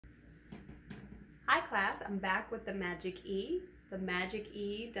Hi class, I'm back with the Magic E. The Magic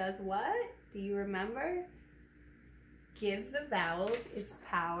E does what? Do you remember? Gives the vowels its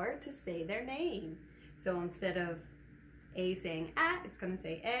power to say their name. So instead of A saying A, it's going to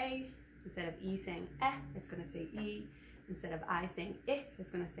say A. Instead of E saying Eh, it's going to say E. Instead of I saying I,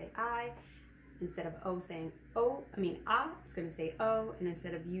 it's going to say I. Instead of O saying O, it's going to say O. And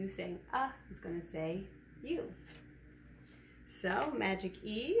instead of U saying it's going to say U. So Magic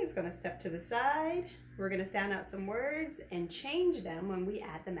E is going to step to the side. We're going to sound out some words and change them when we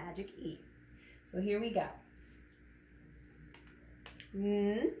add the Magic E. So here we go.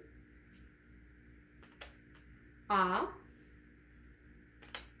 N, A,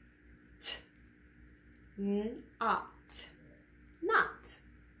 T, N, A, T, not.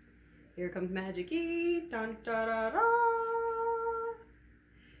 Here comes Magic E, dun, da, da, da.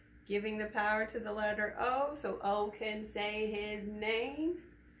 Giving the power to the letter O, so O can say his name.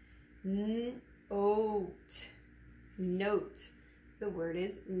 N-oat, note. The word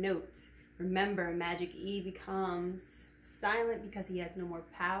is note. Remember, Magic E becomes silent because he has no more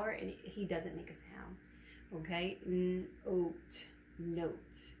power and he doesn't make a sound. Okay, N-oat,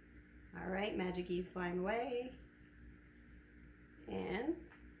 note. All right, Magic E's flying away. And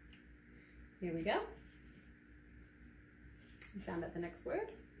here we go. Sound out the next word.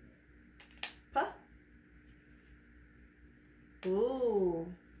 Puh. Ooh.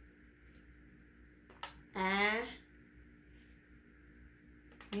 Ah.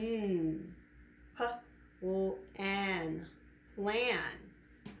 Puh. Ooh. An. Plan.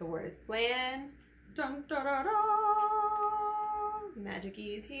 The word is plan. Dun, da, da, da. Magic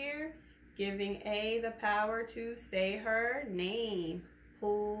E is here, giving A the power to say her name.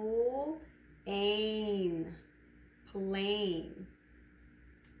 Pull. Ain. Plain.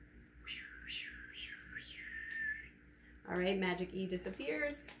 All right, Magic E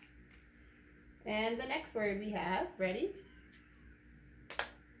disappears. And the next word we have, ready?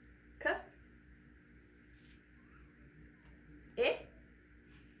 K. I.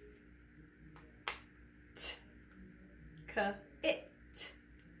 T. K. It.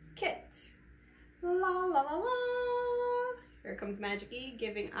 Kit. La la la la. Here comes Magic E,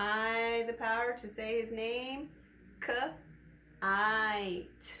 giving I the power to say his name. K.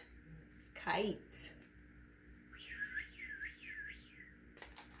 Ite. Kite.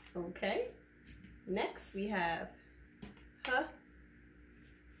 Okay. Next we have H.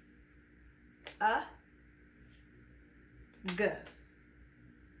 G.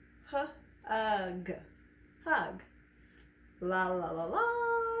 H-ug. Hug. La la la la.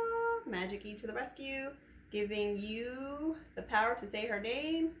 Magic E to the rescue, giving you the power to say her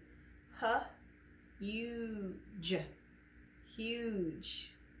name. Huge.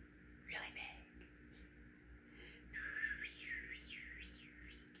 Huge. Really big.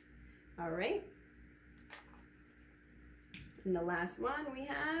 All right. And the last one we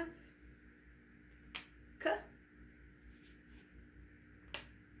have K.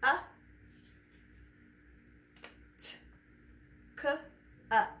 T. K.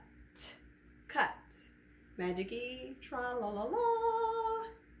 T. Cut. Magic E, tra la la la.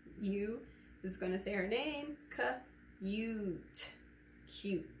 U is going to say her name. Cute.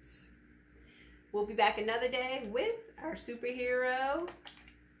 Cute. We'll be back another day with our superhero,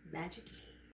 Magic E.